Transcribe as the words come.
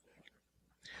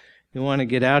You want to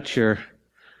get out your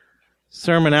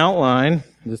sermon outline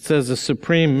that says a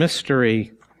supreme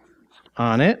mystery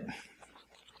on it.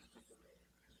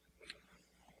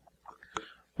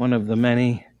 One of the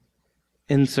many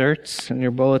inserts in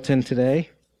your bulletin today.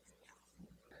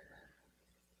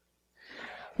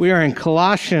 We are in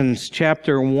Colossians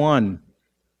chapter 1.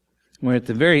 We're at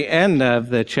the very end of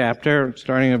the chapter,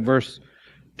 starting at verse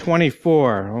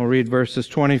 24. I'll read verses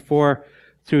 24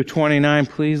 through 29.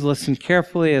 Please listen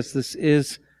carefully, as this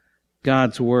is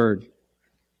God's Word.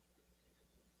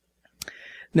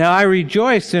 Now I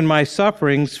rejoice in my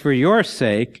sufferings for your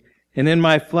sake, and in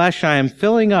my flesh I am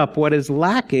filling up what is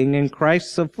lacking in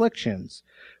Christ's afflictions,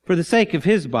 for the sake of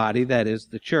his body, that is,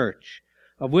 the church,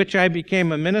 of which I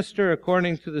became a minister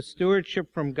according to the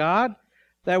stewardship from God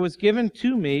that was given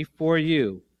to me for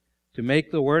you, to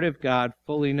make the word of God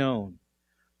fully known,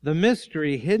 the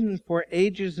mystery hidden for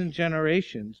ages and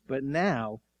generations, but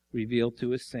now revealed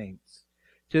to his saints.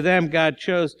 To them God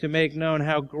chose to make known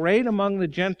how great among the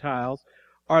Gentiles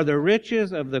are the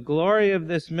riches of the glory of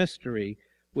this mystery,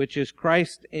 which is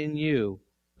Christ in you,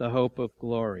 the hope of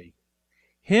glory.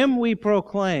 Him we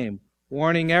proclaim,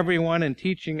 warning everyone and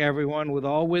teaching everyone with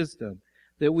all wisdom,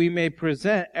 that we may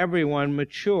present everyone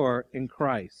mature in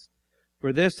Christ.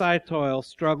 For this I toil,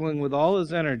 struggling with all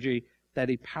his energy that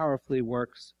he powerfully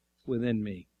works within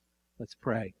me. Let's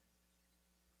pray.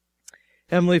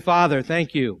 Heavenly Father,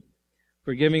 thank you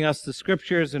for giving us the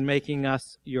Scriptures and making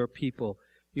us your people.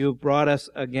 You have brought us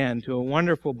again to a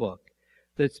wonderful book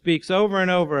that speaks over and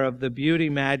over of the beauty,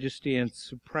 majesty, and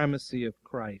supremacy of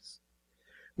Christ.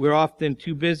 We're often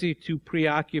too busy, too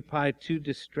preoccupied, too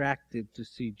distracted to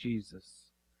see Jesus.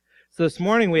 So this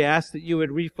morning we ask that you would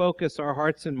refocus our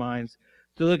hearts and minds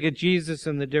to look at Jesus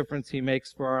and the difference he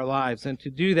makes for our lives. And to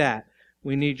do that,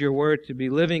 we need your word to be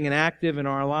living and active in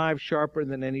our lives, sharper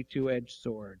than any two-edged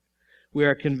sword. We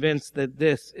are convinced that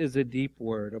this is a deep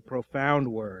word, a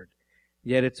profound word.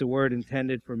 Yet it's a word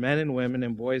intended for men and women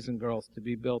and boys and girls to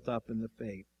be built up in the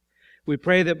faith. We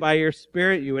pray that by your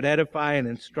Spirit you would edify and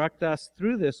instruct us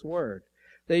through this word,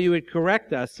 that you would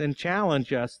correct us and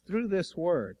challenge us through this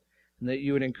word, and that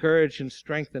you would encourage and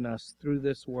strengthen us through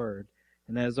this word.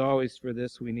 And as always, for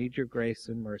this we need your grace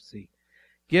and mercy.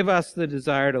 Give us the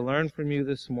desire to learn from you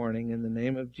this morning. In the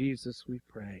name of Jesus we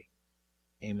pray.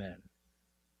 Amen.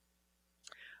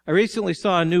 I recently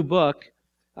saw a new book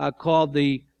called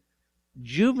The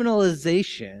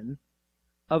Juvenilization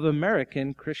of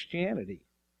American Christianity.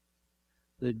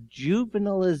 The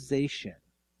juvenilization,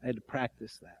 I had to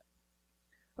practice that,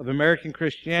 of American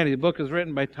Christianity. The book is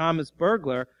written by Thomas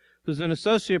Bergler, who's an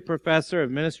associate professor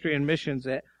of ministry and missions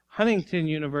at Huntington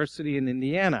University in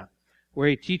Indiana, where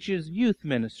he teaches youth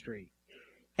ministry.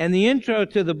 And the intro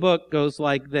to the book goes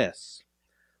like this: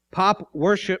 pop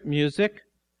worship music,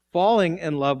 falling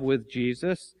in love with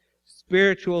Jesus,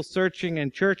 spiritual searching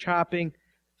and church hopping,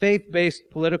 faith-based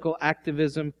political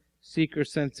activism,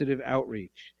 seeker-sensitive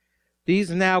outreach. These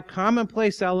now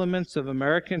commonplace elements of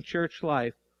American church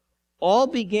life all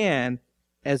began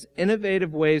as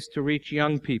innovative ways to reach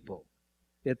young people,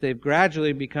 yet they've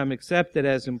gradually become accepted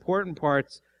as important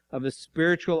parts of a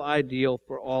spiritual ideal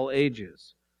for all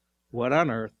ages. What on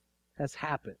earth has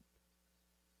happened?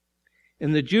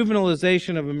 In The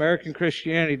Juvenilization of American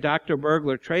Christianity, Dr.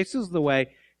 Bergler traces the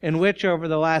way in which over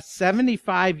the last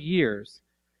 75 years,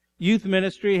 youth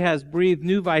ministry has breathed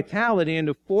new vitality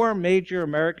into four major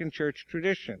American church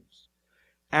traditions: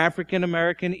 African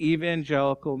American,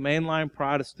 Evangelical, Mainline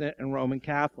Protestant, and Roman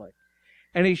Catholic.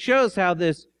 And he shows how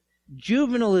this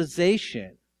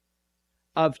juvenilization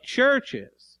of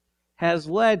churches has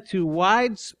led to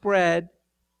widespread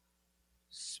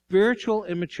spiritual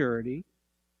immaturity,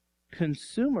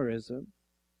 consumerism,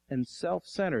 and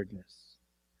self-centeredness,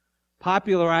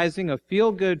 popularizing a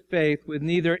feel-good faith with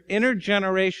neither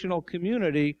intergenerational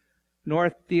community nor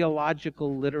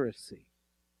theological literacy.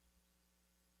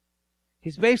 He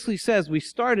basically says we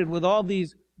started with all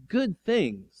these good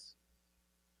things,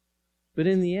 but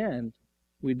in the end,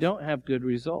 we don't have good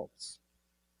results.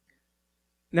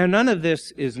 Now, none of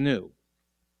this is new.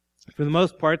 For the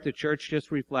most part, the church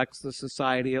just reflects the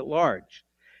society at large.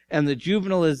 And the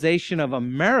juvenilization of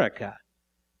America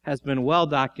has been well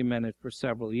documented for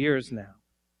several years now.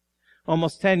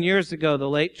 Almost 10 years ago, the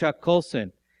late Chuck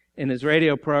Colson, in his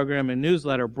radio program and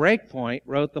newsletter Breakpoint,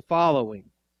 wrote the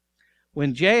following: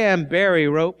 when J.M. Barrie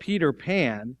wrote Peter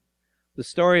Pan, the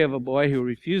story of a boy who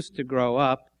refused to grow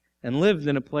up and lived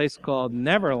in a place called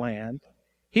Neverland,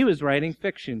 he was writing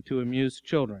fiction to amuse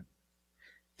children.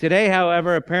 Today,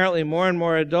 however, apparently more and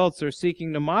more adults are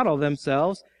seeking to model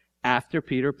themselves after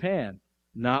Peter Pan,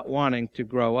 not wanting to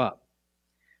grow up.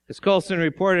 As Colson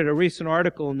reported, a recent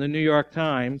article in the New York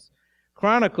Times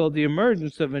chronicled the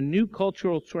emergence of a new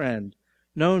cultural trend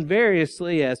known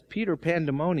variously as Peter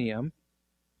Pandemonium,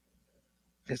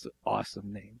 that's an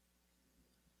awesome name,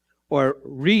 or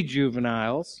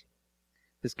rejuveniles,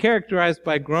 is characterized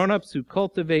by grown-ups who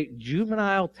cultivate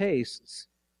juvenile tastes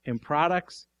in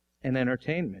products and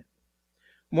entertainment.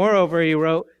 Moreover, he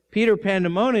wrote, Peter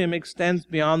Pandemonium extends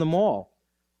beyond the mall.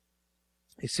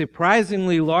 A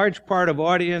surprisingly large part of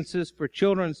audiences for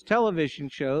children's television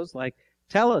shows like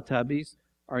Teletubbies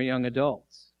are young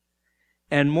adults.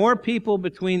 And more people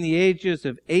between the ages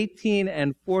of 18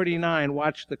 and 49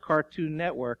 watch the Cartoon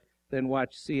Network than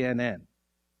watch CNN.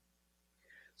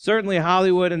 Certainly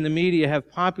Hollywood and the media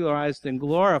have popularized and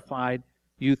glorified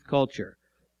youth culture.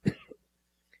 And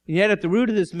yet at the root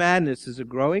of this madness is a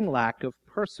growing lack of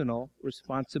personal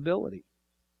responsibility.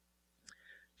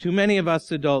 Too many of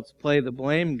us adults play the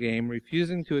blame game,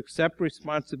 refusing to accept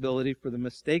responsibility for the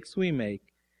mistakes we make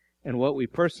and what we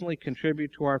personally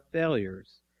contribute to our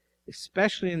failures,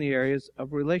 especially in the areas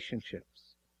of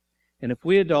relationships. And if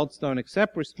we adults don't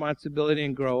accept responsibility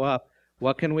and grow up,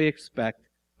 what can we expect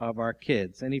of our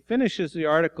kids? And he finishes the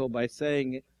article by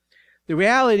saying, the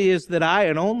reality is that I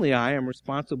and only I am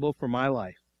responsible for my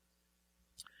life.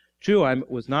 True, I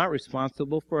was not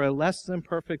responsible for a less than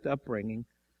perfect upbringing,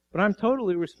 but I'm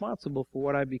totally responsible for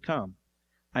what I become.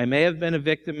 I may have been a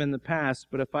victim in the past,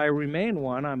 but if I remain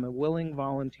one, I'm a willing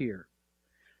volunteer.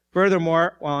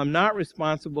 Furthermore, while I'm not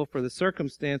responsible for the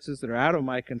circumstances that are out of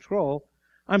my control,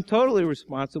 I'm totally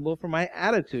responsible for my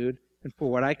attitude and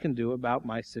for what I can do about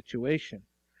my situation.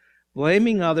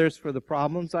 Blaming others for the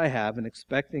problems I have and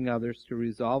expecting others to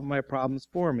resolve my problems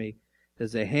for me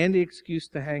is a handy excuse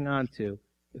to hang on to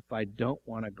if I don't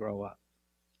want to grow up.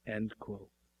 End quote.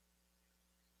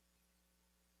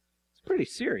 It's pretty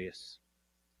serious.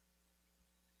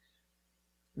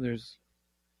 There's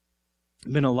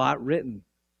been a lot written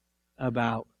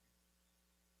about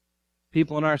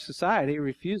people in our society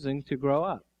refusing to grow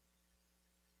up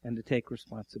and to take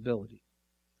responsibility.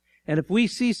 And if we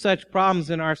see such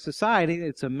problems in our society,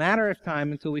 it's a matter of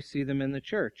time until we see them in the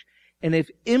church. And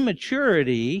if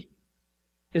immaturity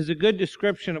is a good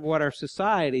description of what our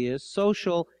society is,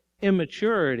 social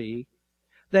immaturity,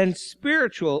 then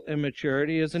spiritual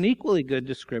immaturity is an equally good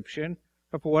description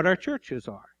of what our churches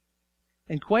are.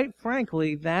 And quite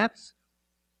frankly, that's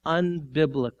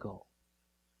unbiblical.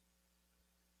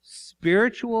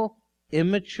 Spiritual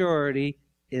immaturity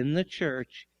in the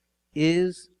church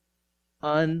is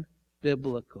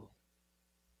unbiblical.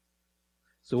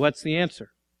 So what's the answer?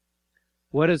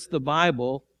 What does the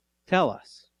Bible tell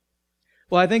us?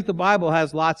 Well, I think the Bible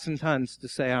has lots and tons to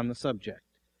say on the subject.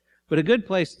 But a good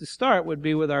place to start would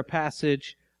be with our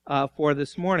passage for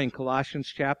this morning,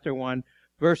 Colossians chapter 1,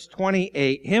 verse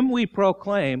 28. Him we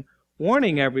proclaim,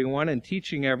 warning everyone and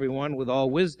teaching everyone with all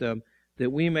wisdom,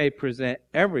 that we may present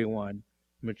everyone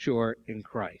mature in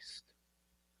Christ.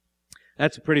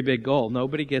 That's a pretty big goal.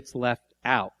 Nobody gets left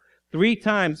out. 3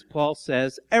 times Paul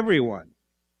says everyone,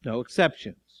 no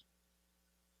exceptions.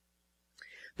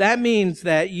 That means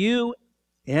that you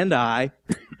and I,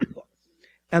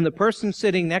 and the person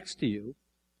sitting next to you,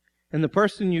 and the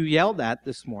person you yelled at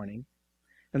this morning,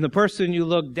 and the person you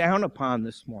looked down upon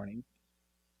this morning,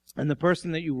 and the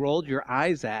person that you rolled your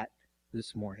eyes at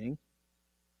this morning,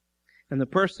 and the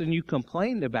person you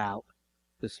complained about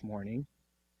this morning,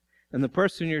 and the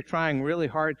person you're trying really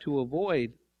hard to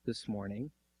avoid this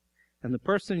morning, and the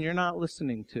person you're not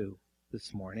listening to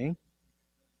this morning,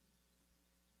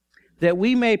 that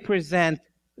we may present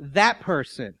that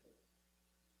person,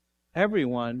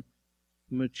 everyone,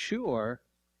 mature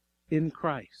in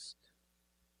Christ.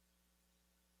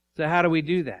 So how do we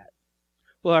do that?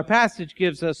 Well, our passage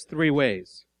gives us 3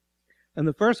 ways. And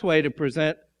the first way to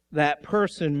present that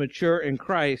person mature in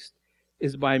Christ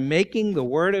is by making the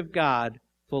Word of God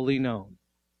fully known.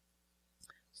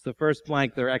 It's the first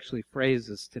blank. They're actually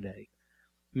phrases today.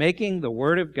 Making the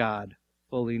Word of God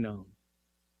fully known.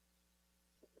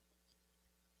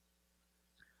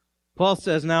 Paul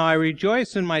says, now I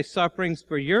rejoice in my sufferings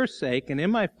for your sake, and in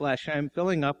my flesh I am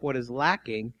filling up what is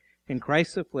lacking in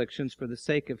Christ's afflictions for the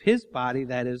sake of his body,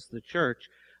 that is, the church,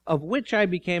 of which I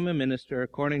became a minister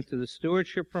according to the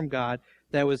stewardship from God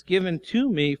that was given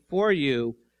to me for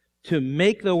you to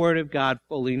make the Word of God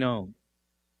fully known.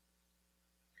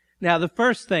 Now, the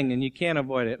first thing, and you can't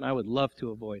avoid it, and I would love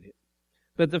to avoid it,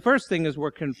 but the first thing is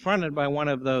we're confronted by one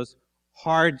of those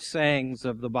hard sayings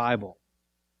of the Bible.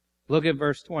 Look at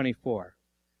verse 24.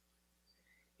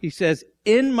 He says,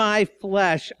 in my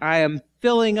flesh I am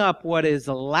filling up what is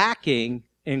lacking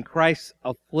in Christ's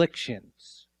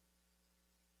afflictions.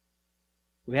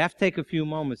 We have to take a few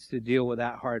moments to deal with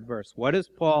that hard verse. What does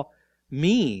Paul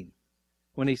mean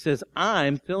when he says,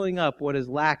 I'm filling up what is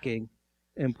lacking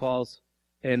in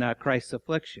Christ's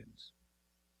afflictions?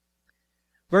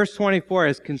 Verse 24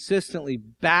 has consistently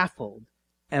baffled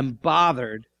and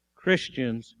bothered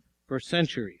Christians for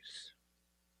centuries.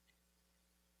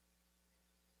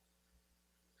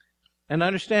 And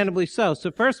understandably so.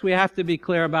 So first we have to be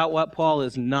clear about what Paul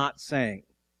is not saying.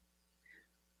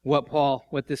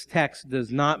 What this text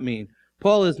does not mean.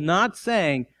 Paul is not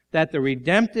saying that the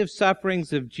redemptive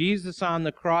sufferings of Jesus on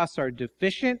the cross are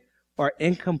deficient or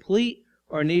incomplete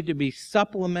or need to be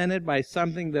supplemented by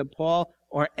something that Paul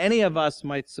or any of us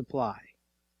might supply.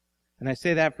 And I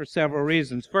say that for several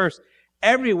reasons. First,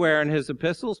 everywhere in his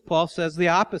epistles, Paul says the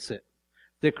opposite.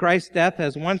 That Christ's death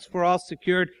has once for all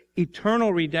secured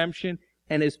eternal redemption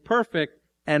and is perfect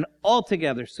and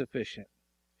altogether sufficient.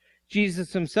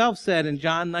 Jesus himself said in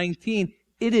John 19,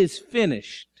 it is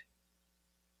finished.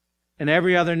 And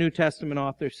every other New Testament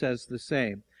author says the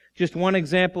same. Just one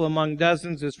example among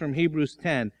dozens is from Hebrews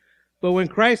 10. But when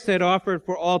Christ had offered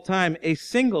for all time a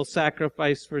single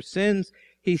sacrifice for sins,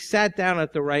 he sat down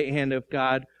at the right hand of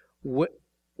God,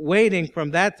 waiting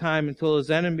from that time until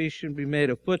his enemies should be made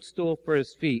a footstool for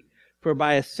his feet. For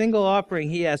by a single offering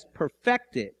he has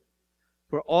perfected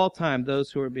for all time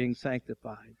those who are being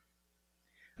sanctified.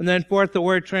 And then fourth, the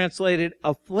word translated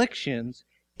afflictions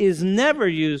is never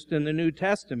used in the New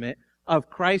Testament of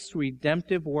Christ's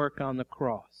redemptive work on the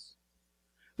cross.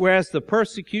 Whereas the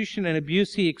persecution and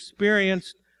abuse he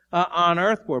experienced on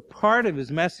earth were part of his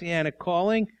messianic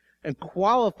calling and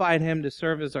qualified him to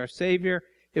serve as our Savior,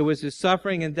 it was his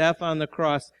suffering and death on the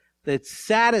cross that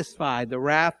satisfied the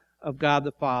wrath of God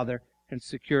the Father and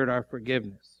secured our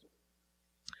forgiveness.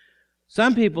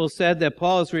 Some people said that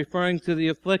Paul is referring to the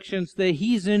afflictions that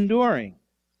he's enduring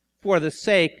for the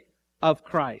sake of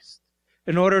Christ,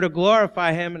 in order to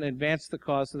glorify him and advance the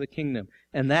cause of the kingdom.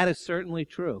 And that is certainly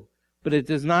true. But it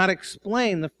does not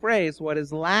explain the phrase, what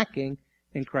is lacking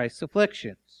in Christ's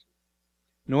afflictions,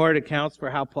 nor it accounts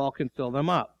for how Paul can fill them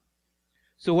up.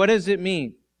 So what does it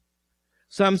mean?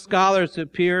 Some scholars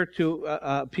appeal to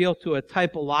a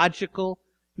typological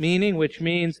meaning, which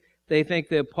means they think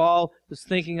that Paul was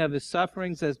thinking of his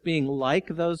sufferings as being like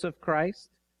those of Christ.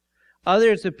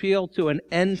 Others appeal to an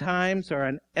end times or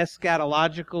an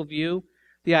eschatological view.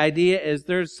 The idea is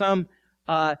there's some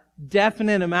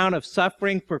definite amount of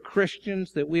suffering for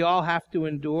Christians that we all have to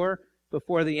endure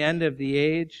before the end of the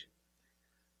age.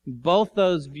 Both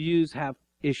those views have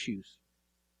issues.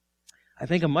 I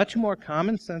think a much more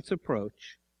common sense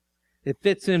approach that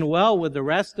fits in well with the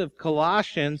rest of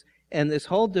Colossians and this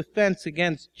whole defense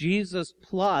against Jesus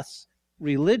plus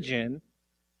religion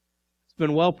has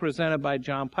been well presented by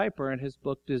John Piper in his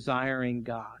book, Desiring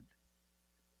God.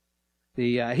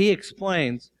 He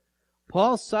explains,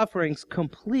 Paul's sufferings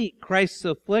complete Christ's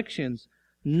afflictions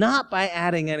not by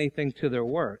adding anything to their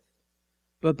worth,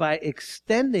 but by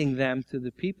extending them to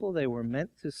the people they were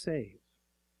meant to save.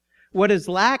 What is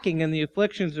lacking in the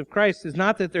afflictions of Christ is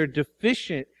not that they're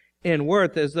deficient in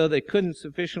worth, as though they couldn't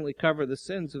sufficiently cover the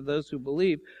sins of those who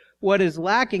believe. What is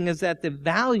lacking is that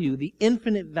the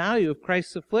infinite value of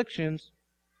Christ's afflictions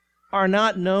are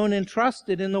not known and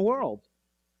trusted in the world.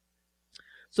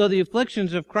 So the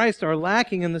afflictions of Christ are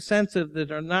lacking in the sense of that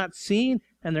they're not seen,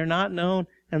 and they're not known,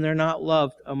 and they're not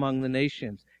loved among the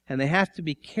nations. And they have to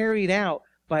be carried out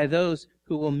by those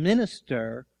who will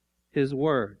minister his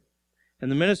word.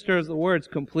 And the ministers of the words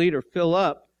complete or fill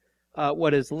up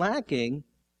what is lacking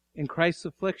in Christ's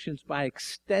afflictions by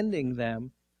extending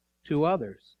them to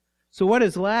others. So what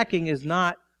is lacking is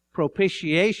not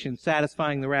propitiation,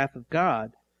 satisfying the wrath of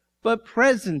God, but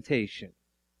presentation.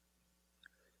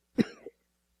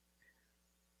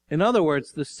 In other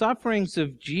words, the sufferings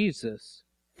of Jesus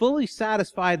fully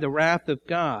satisfy the wrath of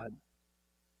God,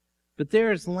 but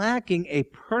there is lacking a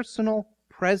personal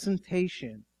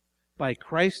presentation by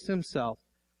Christ himself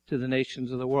to the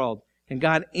nations of the world. And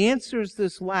God answers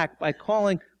this lack by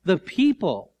calling the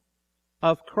people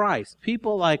of Christ,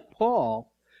 people like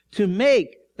Paul, to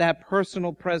make that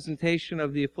personal presentation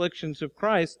of the afflictions of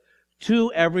Christ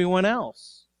to everyone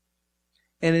else.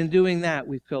 And in doing that,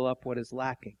 we fill up what is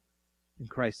lacking in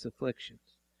Christ's afflictions.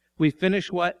 We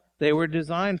finish what they were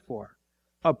designed for,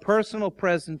 a personal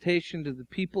presentation to the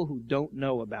people who don't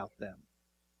know about them.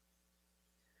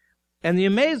 And the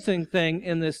amazing thing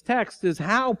in this text is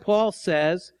how Paul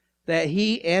says that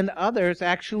he and others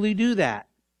actually do that.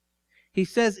 He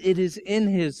says it is in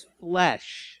his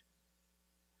flesh.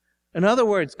 In other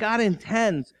words, God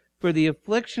intends for the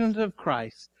afflictions of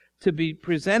Christ to be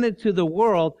presented to the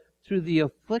world through the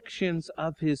afflictions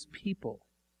of his people.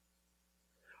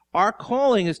 Our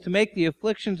calling is to make the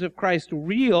afflictions of Christ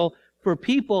real for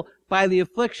people by the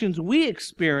afflictions we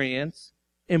experience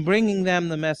in bringing them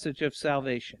the message of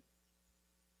salvation.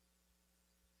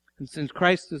 And since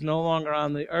Christ is no longer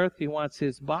on the earth, he wants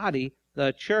his body,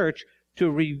 the church, to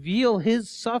reveal his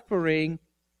suffering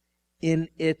in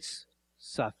its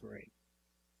suffering.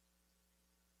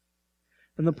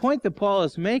 And the point that Paul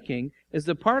is making is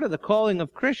that part of the calling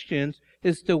of Christians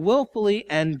is to willfully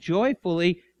and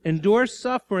joyfully endure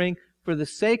suffering for the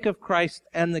sake of Christ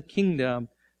and the kingdom,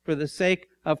 for the sake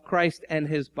of Christ and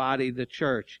his body, the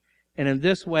church. And in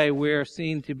this way, we are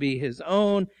seen to be his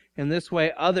own. In this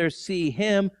way, others see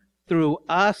him through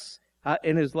us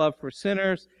in his love for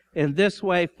sinners. In this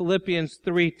way, Philippians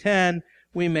 3:10,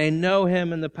 we may know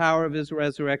him in the power of his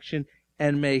resurrection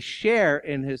and may share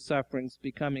in his sufferings,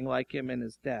 becoming like him in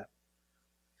his death.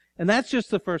 And that's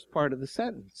just the first part of the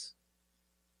sentence.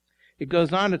 It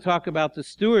goes on to talk about the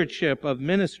stewardship of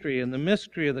ministry and the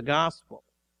mystery of the gospel.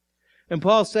 And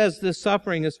Paul says this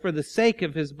suffering is for the sake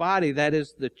of his body, that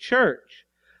is, the church,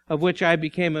 of which I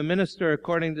became a minister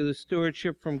according to the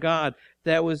stewardship from God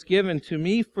that was given to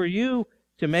me for you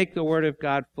to make the word of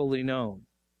God fully known.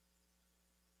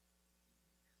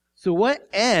 So what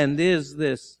end is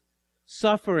this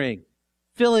suffering,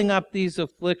 filling up these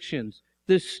afflictions,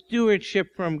 this stewardship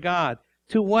from God?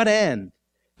 To what end?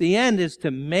 The end is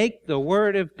to make the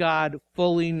word of God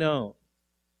fully known.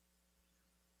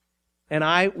 And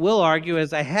I will argue,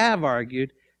 as I have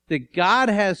argued, that God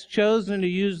has chosen to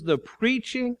use the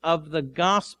preaching of the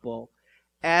gospel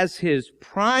as his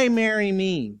primary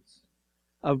means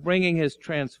of bringing his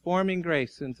transforming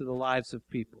grace into the lives of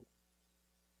people.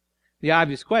 The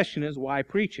obvious question is, why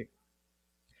preaching?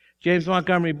 James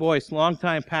Montgomery Boyce,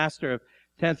 longtime pastor of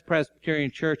 10th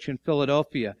Presbyterian Church in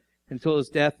Philadelphia until his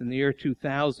death in the year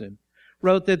 2000,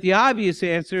 wrote that the obvious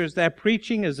answer is that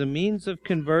preaching is a means of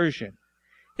conversion.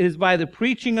 It is by the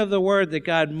preaching of the word that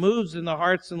God moves in the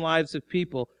hearts and lives of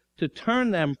people to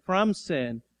turn them from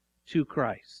sin to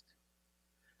Christ.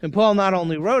 And Paul not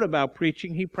only wrote about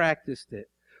preaching, he practiced it.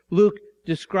 Luke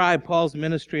described Paul's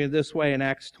ministry in this way in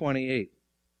Acts 28.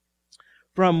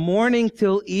 From morning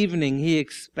till evening, he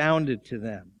expounded to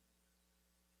them.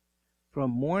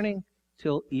 From morning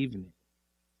till evening.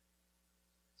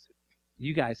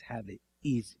 You guys have it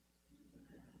easy.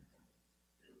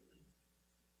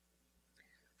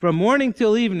 From morning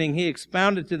till evening, he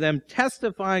expounded to them,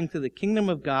 testifying to the kingdom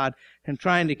of God and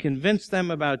trying to convince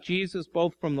them about Jesus,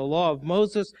 both from the law of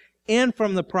Moses and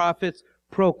from the prophets,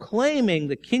 proclaiming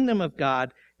the kingdom of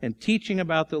God and teaching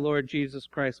about the Lord Jesus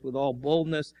Christ with all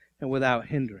boldness and without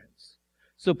hindrance.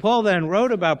 So Paul then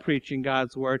wrote about preaching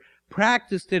God's word,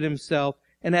 practiced it himself,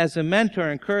 and as a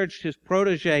mentor encouraged his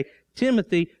protege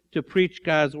Timothy to preach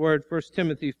God's word. 1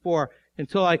 Timothy 4,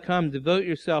 until I come, devote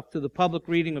yourself to the public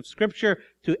reading of Scripture,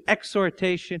 to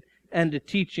exhortation, and to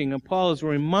teaching. And Paul is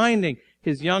reminding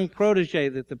his young protege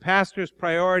that the pastor's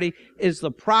priority is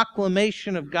the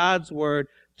proclamation of God's word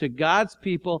to God's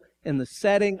people in the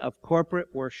setting of corporate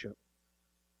worship.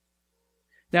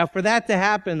 Now, for that to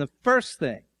happen, the first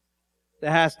thing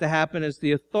that has to happen is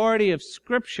the authority of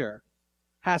Scripture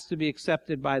has to be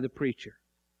accepted by the preacher.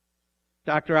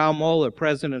 Dr. Al Mohler,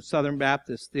 president of Southern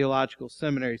Baptist Theological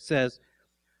Seminary, says,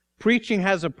 preaching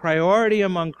has a priority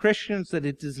among Christians that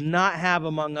it does not have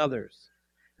among others.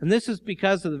 And this is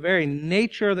because of the very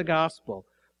nature of the gospel.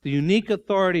 The unique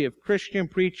authority of Christian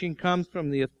preaching comes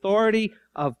from the authority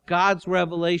of God's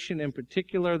revelation, in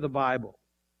particular the Bible.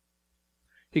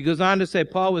 He goes on to say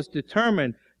Paul was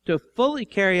determined to fully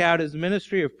carry out his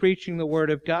ministry of preaching the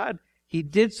Word of God. He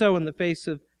did so in the face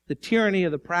of the tyranny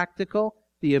of the practical,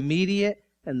 the immediate,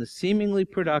 and the seemingly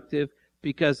productive,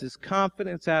 because his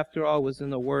confidence, after all, was in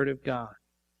the Word of God.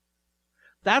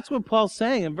 That's what Paul's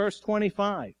saying in verse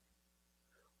 25.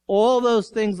 All those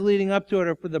things leading up to it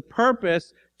are for the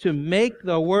purpose to make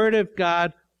the Word of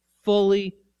God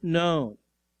fully known.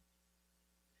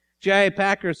 J.I.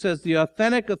 Packer says the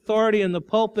authentic authority in the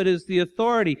pulpit is the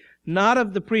authority not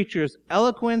of the preacher's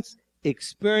eloquence,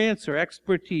 experience, or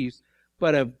expertise,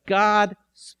 but of God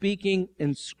speaking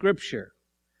in Scripture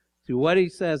through what he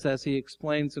says as he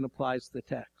explains and applies the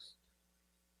text.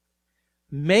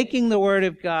 Making the Word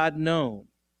of God known,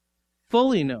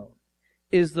 fully known,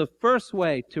 is the first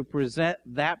way to present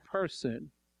that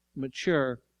person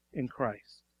mature in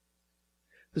Christ.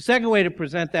 The second way to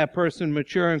present that person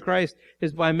mature in Christ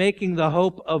is by making the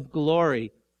hope of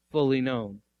glory fully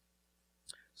known.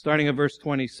 Starting at verse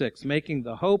 26, making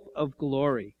the hope of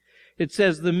glory. It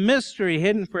says, the mystery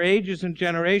hidden for ages and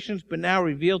generations, but now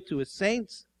revealed to his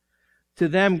saints. To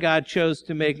them God chose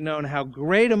to make known how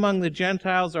great among the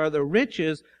Gentiles are the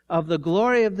riches of the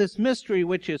glory of this mystery,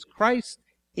 which is Christ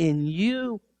in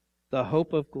you, the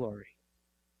hope of glory.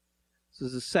 This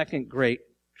is the second great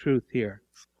truth here.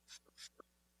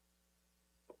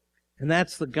 And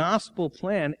that's the gospel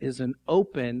plan is an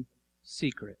open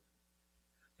secret.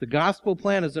 The gospel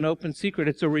plan is an open secret.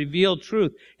 It's a revealed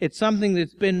truth. It's something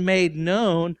that's been made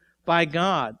known by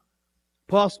God.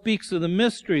 Paul speaks of the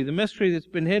mystery that's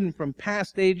been hidden from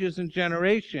past ages and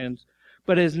generations,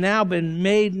 but has now been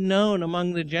made known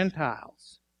among the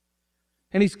Gentiles.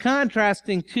 And he's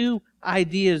contrasting two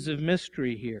ideas of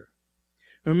mystery here.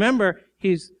 Remember,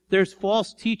 there's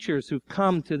false teachers who've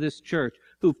come to this church,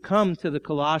 who've come to the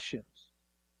Colossians.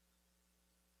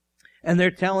 And they're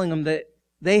telling them that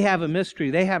they have a mystery,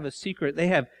 they have a secret, they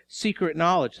have secret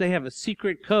knowledge, they have a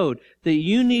secret code that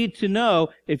you need to know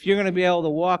if you're going to be able to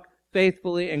walk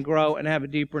faithfully and grow and have a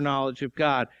deeper knowledge of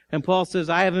God. And Paul says,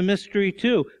 I have a mystery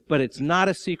too, but it's not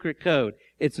a secret code.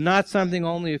 It's not something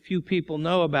only a few people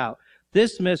know about.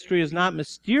 This mystery is not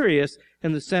mysterious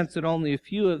in the sense that only a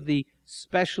few of the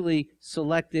specially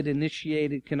selected,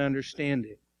 initiated can understand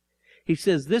it. He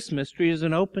says this mystery is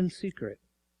an open secret.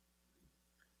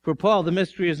 For Paul, the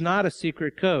mystery is not a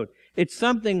secret code. It's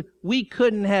something we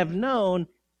couldn't have known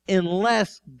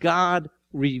unless God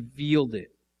revealed it.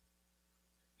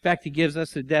 In fact, he gives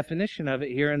us a definition of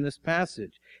it here in this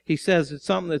passage. He says it's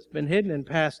something that's been hidden in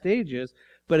past ages,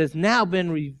 but has now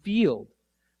been revealed.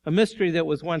 A mystery that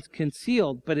was once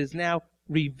concealed, but is now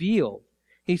revealed.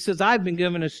 He says, I've been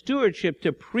given a stewardship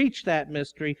to preach that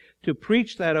mystery, to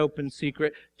preach that open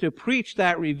secret, to preach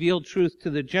that revealed truth to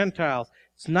the Gentiles.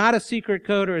 It's not a secret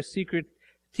code or a secret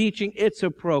teaching. It's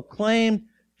a proclaimed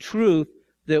truth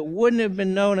that wouldn't have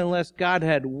been known unless God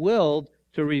had willed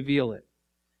to reveal it.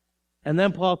 And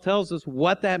then Paul tells us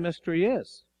what that mystery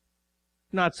is.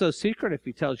 Not so secret if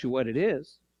he tells you what it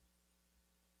is.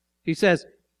 He says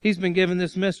he's been given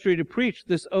this mystery to preach,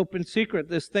 this open secret,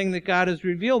 this thing that God has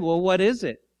revealed. Well, what is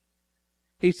it?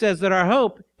 He says that our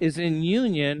hope is in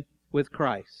union with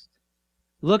Christ.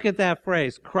 Look at that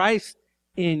phrase, Christ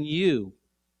in you,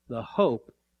 the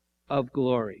hope of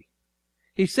glory.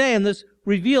 He's saying this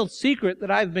revealed secret that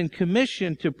I've been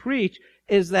commissioned to preach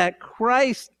is that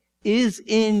Christ is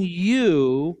in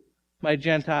you, my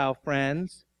Gentile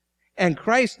friends, and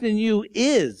Christ in you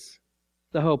is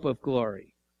the hope of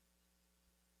glory.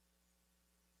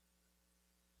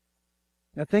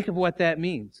 Now think of what that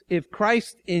means. If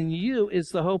Christ in you is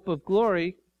the hope of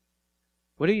glory,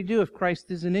 what do you do if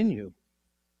Christ isn't in you?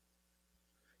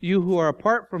 You who are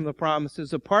apart from the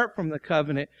promises, apart from the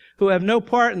covenant, who have no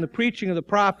part in the preaching of the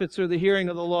prophets or the hearing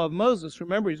of the law of Moses.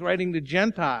 Remember, he's writing to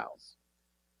Gentiles.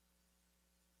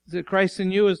 That Christ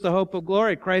in you is the hope of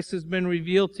glory. Christ has been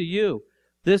revealed to you.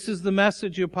 This is the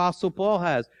message the Apostle Paul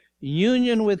has.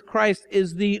 Union with Christ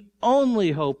is the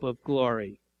only hope of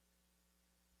glory.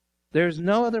 There's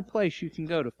no other place you can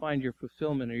go to find your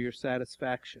fulfillment or your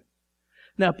satisfaction.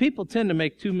 Now, people tend to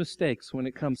make two mistakes when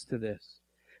it comes to this.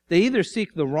 They either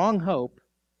seek the wrong hope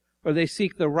or they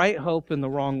seek the right hope in the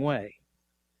wrong way.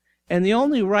 And the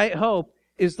only right hope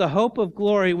is the hope of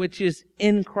glory which is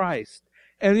in Christ.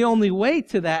 And the only way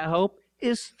to that hope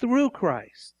is through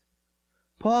Christ.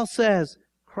 Paul says,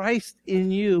 Christ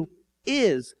in you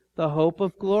is the hope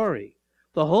of glory.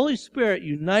 The Holy Spirit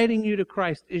uniting you to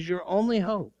Christ is your only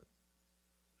hope.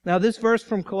 Now, this verse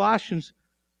from Colossians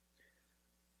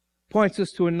points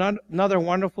us to another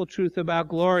wonderful truth about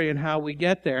glory and how we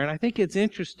get there. And I think it's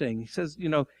interesting. He says,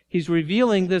 he's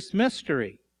revealing this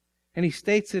mystery. And he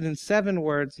states it in 7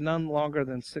 words, none longer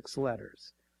than 6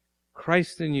 letters.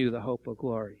 Christ in you, the hope of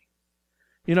glory.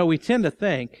 We tend to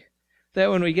think that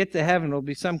when we get to heaven, it'll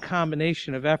be some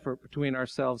combination of effort between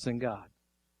ourselves and God.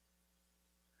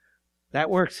 That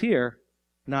works here,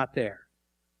 not there.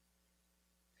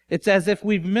 It's as if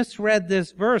we've misread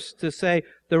this verse to say,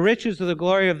 the riches of the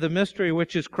glory of the mystery,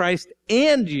 which is Christ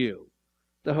and you,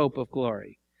 the hope of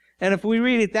glory. And if we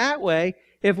read it that way,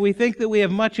 if we think that we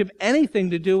have much of anything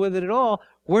to do with it at all,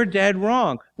 we're dead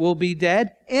wrong. We'll be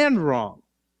dead and wrong.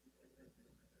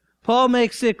 Paul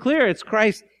makes it clear it's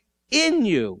Christ in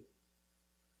you,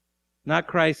 not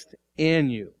Christ in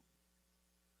you.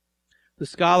 The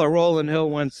scholar Roland Hill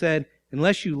once said,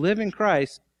 unless you live in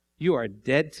Christ, you are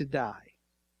dead to die.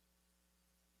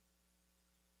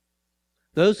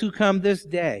 Those who come this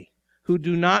day, who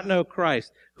do not know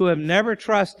Christ, who have never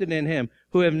trusted in Him,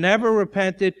 who have never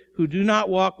repented, who do not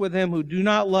walk with Him, who do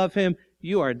not love Him,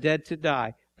 you are dead to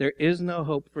die. There is no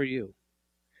hope for you.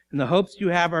 And the hopes you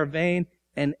have are vain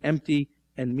and empty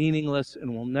and meaningless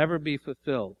and will never be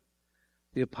fulfilled.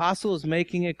 The apostle is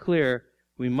making it clear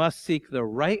we must seek the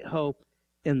right hope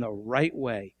in the right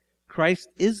way. Christ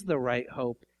is the right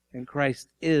hope and Christ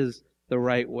is the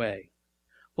right way.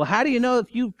 Well, how do you know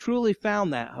if you've truly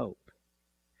found that hope?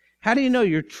 How do you know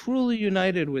you're truly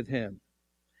united with Him?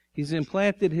 He's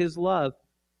implanted His love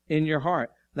in your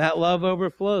heart. That love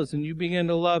overflows, and you begin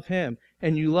to love Him.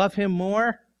 And you love Him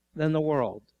more than the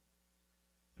world.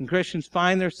 And Christians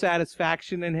find their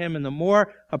satisfaction in Him, and the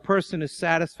more a person is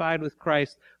satisfied with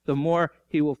Christ, the more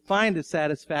he will find his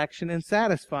satisfaction in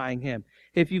satisfying Him.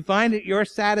 If you find that your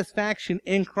satisfaction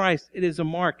in Christ, it is a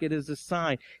mark, it is a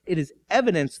sign, it is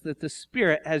evidence that the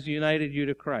Spirit has united you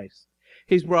to Christ.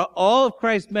 He's brought all of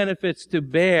Christ's benefits to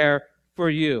bear for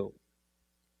you.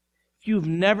 If you've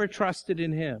never trusted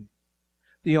in Him,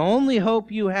 the only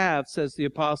hope you have, says the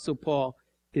Apostle Paul,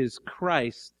 is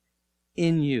Christ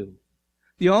in you.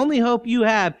 The only hope you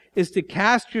have is to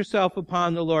cast yourself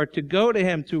upon the Lord, to go to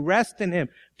Him, to rest in Him,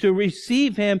 to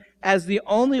receive Him as the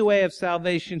only way of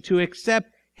salvation, to accept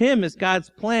Him as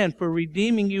God's plan for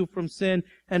redeeming you from sin,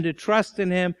 and to trust in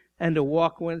Him and to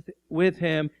walk with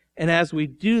Him. And as we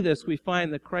do this, we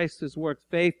find that Christ has worked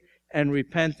faith and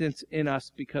repentance in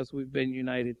us because we've been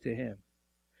united to Him.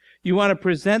 You want to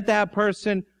present that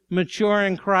person mature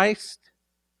in Christ?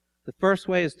 The first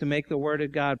way is to make the Word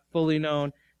of God fully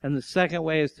known. And the second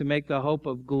way is to make the hope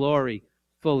of glory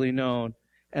fully known.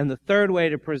 And the third way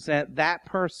to present that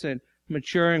person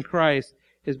mature in Christ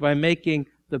is by making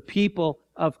the people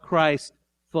of Christ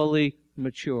fully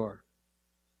mature.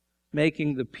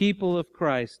 Making the people of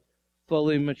Christ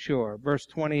fully mature. Verse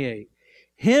 28.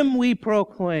 Him we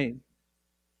proclaim,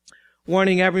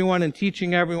 warning everyone and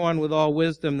teaching everyone with all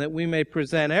wisdom, that we may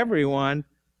present everyone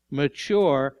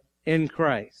mature in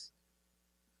Christ.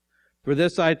 For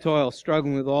this I toil,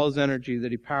 struggling with all His energy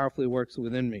that He powerfully works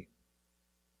within me.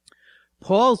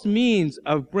 Paul's means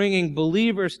of bringing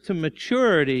believers to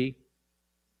maturity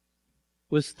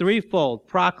was threefold: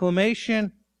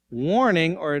 proclamation,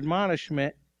 warning or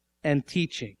admonishment, and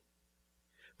teaching.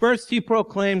 First, he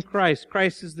proclaimed Christ.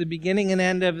 Christ is the beginning and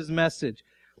end of His message.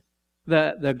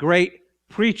 The great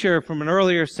preacher from an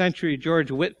earlier century,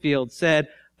 George Whitefield, said,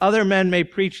 "Other men may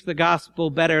preach the gospel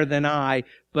better than I,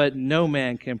 but no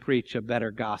man can preach a better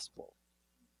gospel."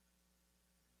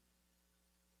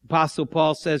 Apostle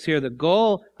Paul says here, the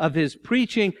goal of his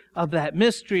preaching of that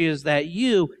mystery is that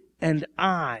you and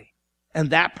I and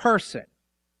that person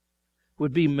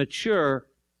would be mature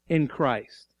in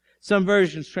Christ. Some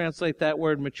versions translate that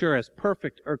word mature as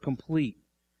perfect or complete.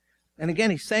 And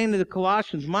again, he's saying to the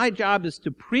Colossians, my job is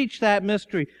to preach that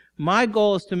mystery. My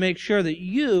goal is to make sure that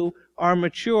you are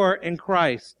mature in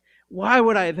Christ. Why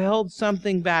would I have held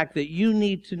something back that you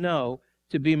need to know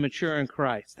to be mature in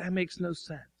Christ? That makes no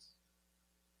sense.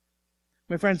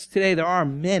 My friends, today there are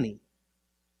many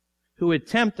who would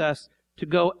tempt us to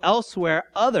go elsewhere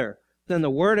other than the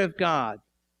Word of God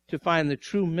to find the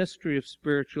true mystery of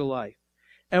spiritual life.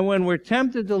 And when we're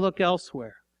tempted to look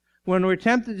elsewhere, when we're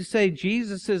tempted to say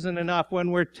Jesus isn't enough,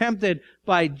 when we're tempted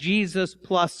by Jesus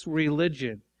plus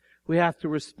religion, we have to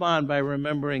respond by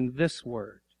remembering this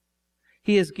word.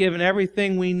 He has given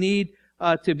everything we need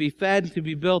to be fed, to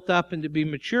be built up, and to be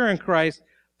mature in Christ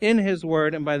in His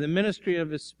Word and by the ministry of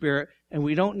His Spirit, and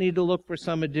we don't need to look for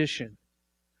some addition.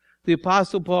 The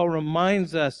Apostle Paul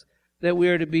reminds us that we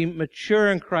are to be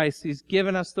mature in Christ. He's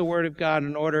given us the Word of God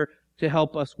in order to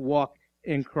help us walk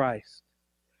in Christ.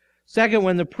 Second,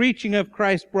 when the preaching of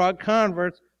Christ brought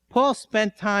converts, Paul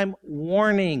spent time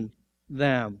warning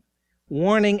them.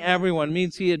 Warning everyone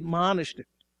means he admonished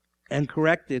and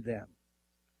corrected them.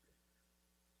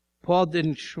 Paul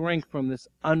didn't shrink from this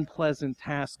unpleasant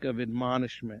task of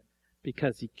admonishment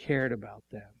because he cared about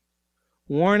them.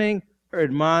 Warning or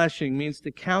admonishing means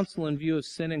to counsel in view of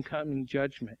sin and coming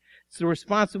judgment. It's the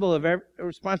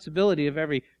responsibility of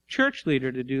every church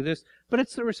leader to do this, but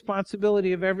it's the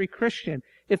responsibility of every Christian.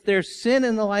 If there's sin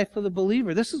in the life of the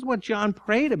believer, this is what John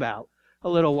prayed about a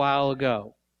little while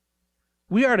ago.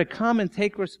 We are to come and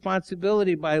take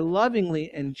responsibility by lovingly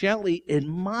and gently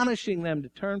admonishing them to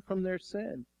turn from their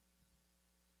sin.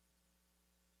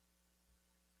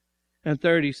 And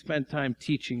third, he spent time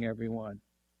teaching everyone.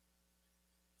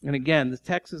 And again, the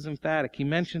text is emphatic. He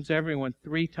mentions everyone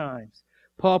 3 times.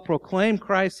 Paul proclaimed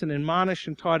Christ and admonished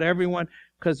and taught everyone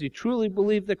because he truly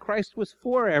believed that Christ was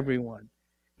for everyone.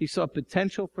 He saw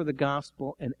potential for the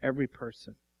gospel in every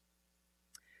person.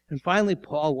 And finally,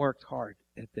 Paul worked hard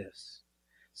at this.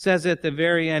 It says at the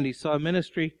very end, he saw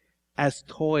ministry as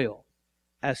toil,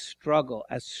 as struggle,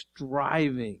 as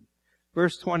striving.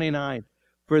 Verse 29,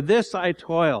 for this I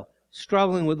toil,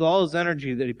 struggling with all His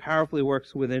energy that He powerfully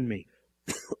works within me.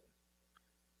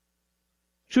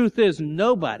 Truth is,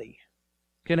 nobody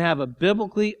can have a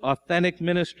biblically authentic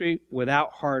ministry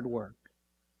without hard work.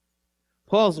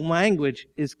 Paul's language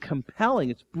is compelling.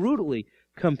 It's brutally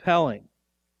compelling.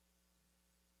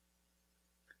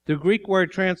 The Greek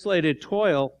word translated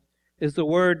toil is the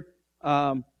word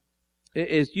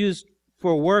is used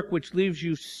for work which leaves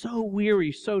you so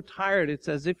weary, so tired, it's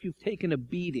as if you've taken a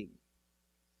beating.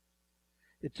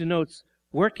 It denotes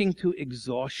working to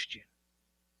exhaustion.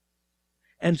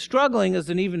 And struggling is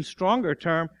an even stronger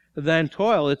term than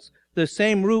toil. It's the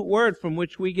same root word from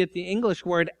which we get the English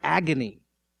word agony.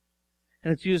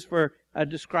 And it's used for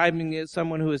describing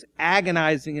someone who is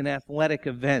agonizing an athletic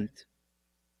event.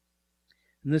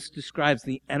 And this describes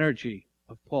the energy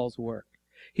of Paul's work.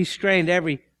 He strained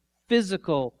every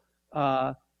physical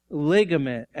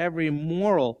ligament, every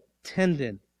moral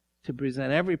tendon to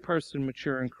present every person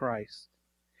mature in Christ.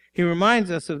 He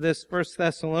reminds us of this, 1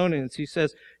 Thessalonians. He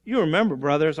says, "You remember,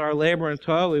 brothers, our labor and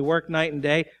toil. We work night and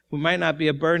day. We might not be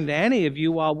a burden to any of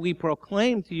you while we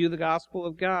proclaim to you the gospel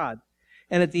of God."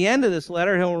 And at the end of this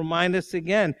letter, he'll remind us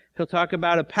again. He'll talk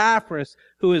about Epaphras,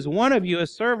 who is one of you, a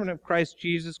servant of Christ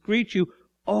Jesus, greet you,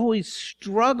 always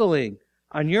struggling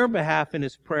on your behalf in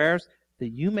his prayers,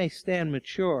 that you may stand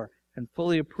mature and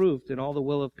fully approved in all the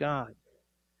will of God.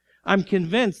 I'm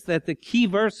convinced that the key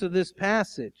verse of this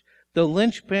passage, the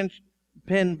linchpin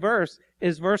verse,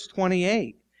 is verse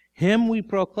 28. Him we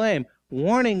proclaim,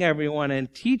 warning everyone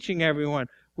and teaching everyone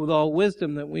with all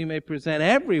wisdom, that we may present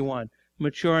everyone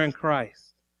mature in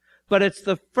Christ. But it's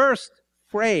the first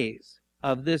phrase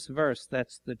of this verse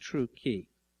that's the true key.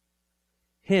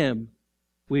 Him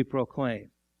we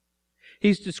proclaim.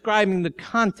 He's describing the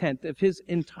content of his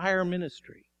entire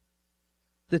ministry.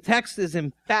 The text is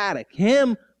emphatic.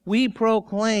 Him we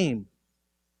proclaim.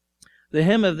 The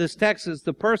him of this text is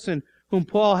the person whom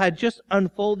Paul had just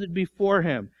unfolded before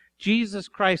him, Jesus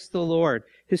Christ the Lord.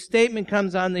 His statement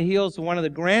comes on the heels of one of the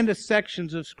grandest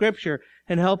sections of Scripture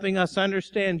in helping us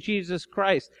understand Jesus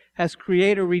Christ as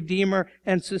Creator, Redeemer,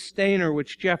 and Sustainer,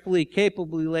 which Jeff Lee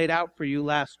capably laid out for you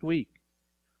last week.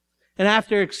 And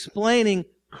after explaining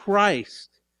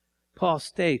Christ, Paul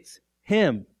states,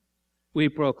 him we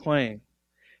proclaim.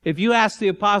 If you ask the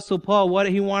Apostle Paul what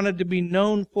he wanted to be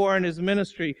known for in his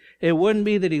ministry, it wouldn't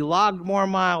be that he logged more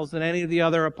miles than any of the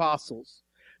other apostles,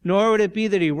 nor would it be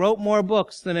that he wrote more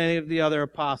books than any of the other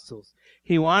apostles.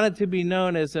 He wanted to be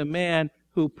known as a man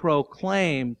who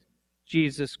proclaimed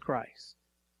Jesus Christ.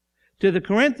 To the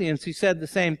Corinthians, he said the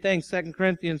same thing, 2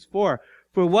 Corinthians 4.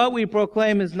 For what we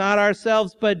proclaim is not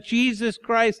ourselves, but Jesus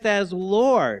Christ as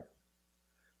Lord,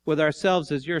 with ourselves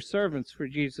as your servants for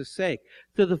Jesus' sake.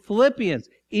 To the Philippians,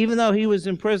 even though he was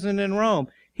imprisoned in Rome,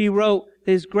 he wrote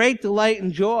his great delight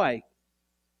and joy,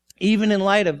 even in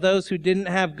light of those who didn't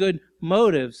have good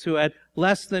motives, who had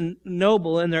less than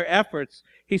noble in their efforts.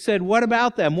 He said, what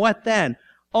about them? What then?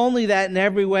 Only that in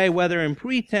every way, whether in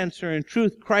pretense or in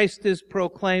truth, Christ is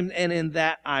proclaimed, and in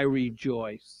that I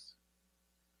rejoice.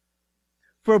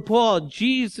 For Paul,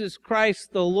 Jesus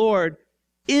Christ the Lord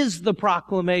is the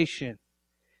proclamation.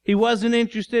 He wasn't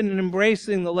interested in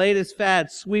embracing the latest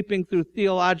fads sweeping through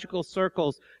theological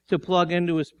circles to plug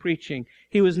into his preaching.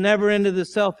 He was never into the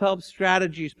self-help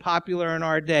strategies popular in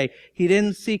our day. He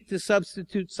didn't seek to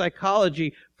substitute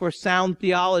psychology for sound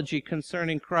theology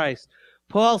concerning Christ.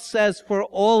 Paul says for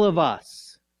all of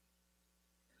us,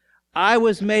 I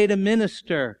was made a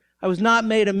minister. I was not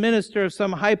made a minister of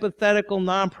some hypothetical,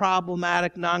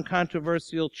 non-problematic,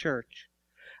 non-controversial church.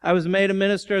 I was made a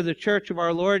minister of the church of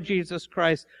our Lord Jesus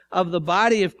Christ, of the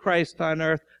body of Christ on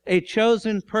earth, a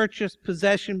chosen, purchased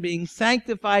possession, being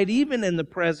sanctified even in the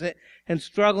present, and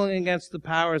struggling against the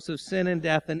powers of sin and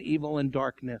death and evil and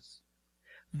darkness.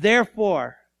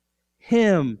 Therefore,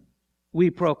 him we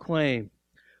proclaim.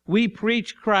 We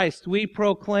preach Christ. We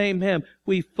proclaim him.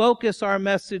 We focus our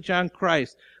message on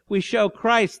Christ. We show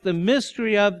Christ, the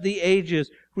mystery of the ages,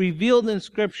 revealed in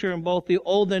Scripture in both the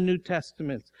Old and New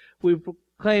Testaments. We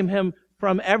proclaim him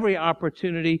from every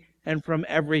opportunity and from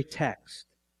every text.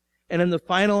 And in the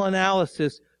final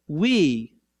analysis,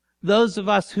 we, those of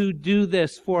us who do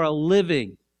this for a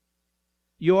living,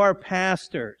 your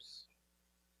pastors,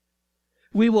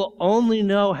 we will only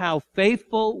know how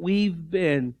faithful we've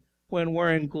been when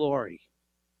we're in glory.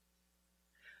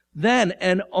 Then,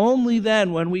 and only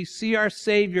then, when we see our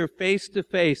Savior face to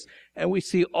face, and we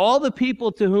see all the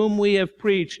people to whom we have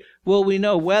preached, will we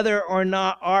know whether or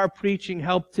not our preaching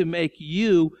helped to make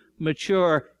you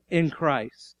mature in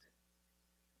Christ.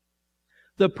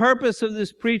 The purpose of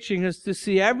this preaching is to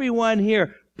see everyone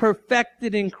here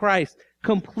perfected in Christ,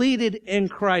 completed in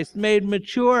Christ, made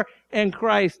mature in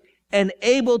Christ, and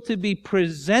able to be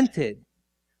presented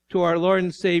to our Lord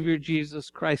and Savior Jesus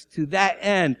Christ. To that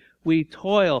end, we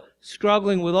toil,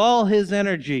 struggling with all his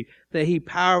energy that he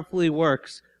powerfully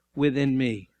works within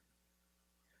me.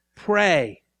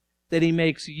 Pray that He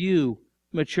makes you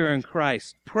mature in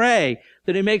Christ. Pray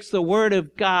that He makes the Word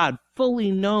of God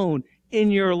fully known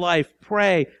in your life.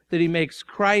 Pray that He makes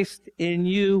Christ in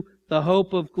you, the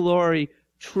hope of glory,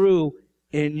 true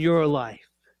in your life.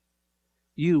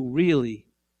 You really,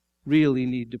 really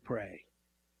need to pray.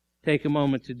 Take a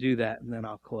moment to do that, and then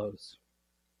I'll close.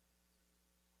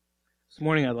 This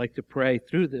morning I'd like to pray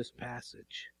through this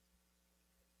passage.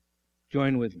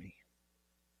 Join with me.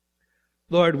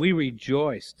 Lord, we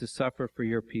rejoice to suffer for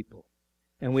your people,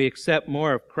 and we accept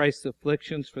more of Christ's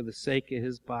afflictions for the sake of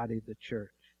His body, the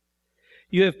church.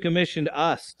 You have commissioned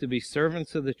us to be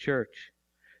servants of the church,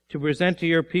 to present to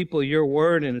your people your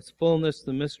word in its fullness,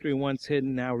 the mystery once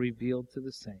hidden, now revealed to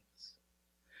the saints.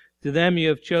 To them you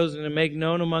have chosen to make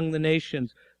known among the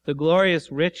nations the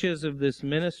glorious riches of this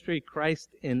ministry, Christ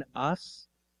in us,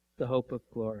 the hope of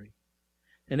glory.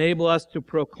 Enable us to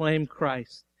proclaim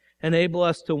Christ. Enable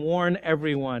us to warn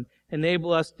everyone.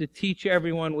 Enable us to teach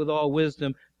everyone with all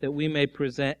wisdom, that we may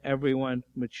present everyone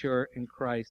mature in Christ.